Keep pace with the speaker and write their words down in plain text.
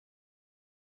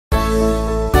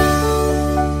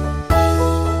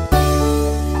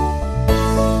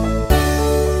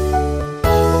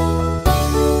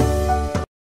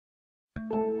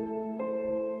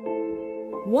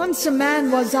Once a man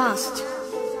was asked,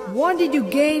 "What did you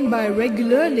gain by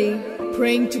regularly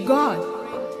praying to God?"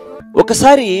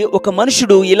 ఒకసారి ఒక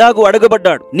మనుషుడు ఇలాగూ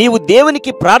అడగబడ్డాడు, నీవు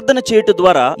దేవునికి ప్రార్థన చేయటం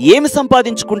ద్వారా ఏమి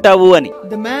సంపాదించుకుంటావు అని.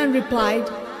 The man replied,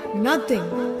 "Nothing,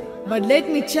 but let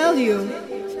me tell you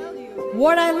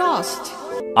what I lost."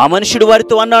 ఆ మనుషుడు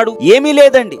వారితో అన్నాడు, ఏమీ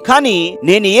లేదండి, కానీ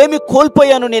నేను ఏమి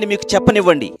కోల్పోయాను నేను మీకు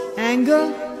చెప్పనివ్వండి. Anger,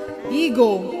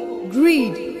 ego,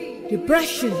 greed,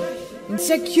 depression,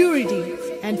 insecurity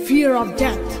and fear of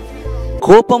death.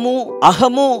 కోపము,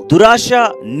 అహము, దురాశ,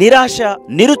 నిరాశ,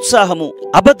 నిరుత్సాహము,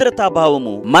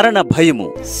 అభద్రతాభావము, మరణ భయము.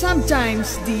 Sometimes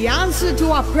the answer to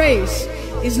our prayers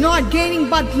is not gaining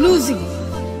but losing,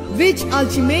 which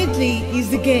ultimately is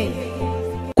the gain.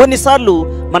 కొన్నిసార్లు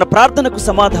మన ప్రార్థనకు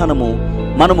సమాధానము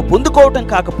మనము పొందుకోవటం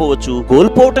కాకపోవచ్చు,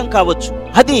 కోల్పోవటం కావచ్చు.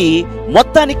 అది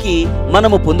మొత్తానికి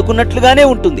మనము పొందుకున్నట్లుగానే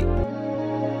ఉంటుంది.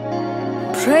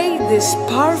 Pray this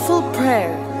powerful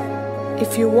prayer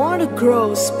if you want to grow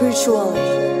spiritually.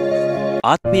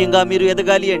 ఆత్మీయంగా మీరు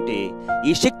ఎదగాలి అంటే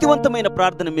ఈ శక్తివంతమైన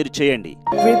ప్రార్థన మీరు చేయండి.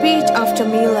 Repeat after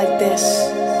me like this.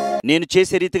 నేను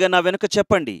చేసే రీతిగా నా వెనుక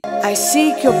చెప్పండి. I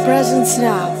seek your presence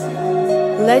now.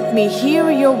 Let me hear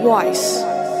your voice.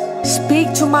 Speak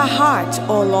to my heart,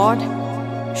 O Lord.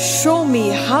 Show me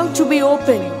how to be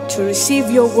open to receive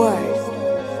your word.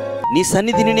 నీ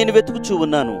సన్నిధిని నేను వెతుకుచూ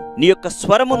ఉన్నాను, నీ యొక్క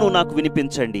స్వరమును నాకు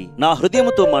వినిపించండి, నా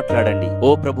హృదయముతో మాట్లాడండి.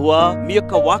 ఓ ప్రభువా, మీ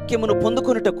యొక్క వాక్యమును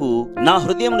పొందుకొనుటకు నా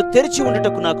హృదయమును తెరిచి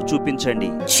ఉండుటకు నాకు చూపించండి.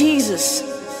 Jesus,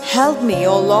 help me,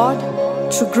 O Lord,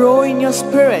 to grow in your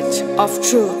spirit of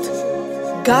truth.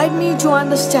 Guide me to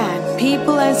understand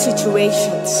people and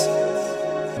situations.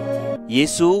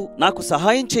 యేసు, నాకు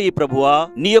సహాయం చేయి ప్రభువా,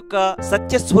 నీ యొక్క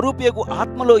సత్య స్వరూపియగు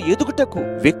ఆత్మలో ఎదుగుటకు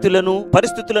వ్యక్తులను,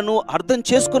 పరిస్థితులను అర్థం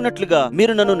చేసుకున్నట్లుగా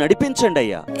మీరు నన్ను నడిపించండి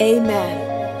అయ్యా. Amen.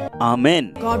 Amen.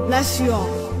 God bless you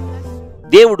all.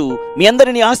 దేవుడు మీ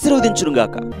అందరిని ఆశీర్వదించును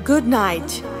గాక. Good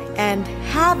night and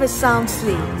have a sound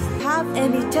sleep. Have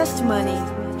any testimony?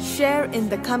 Share in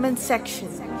the comment section.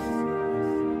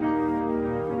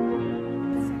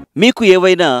 మీకు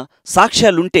ఏవైనా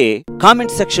సాక్ష్యాలుంటే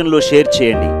కామెంట్ సెక్షన్లో షేర్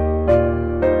చేయండి.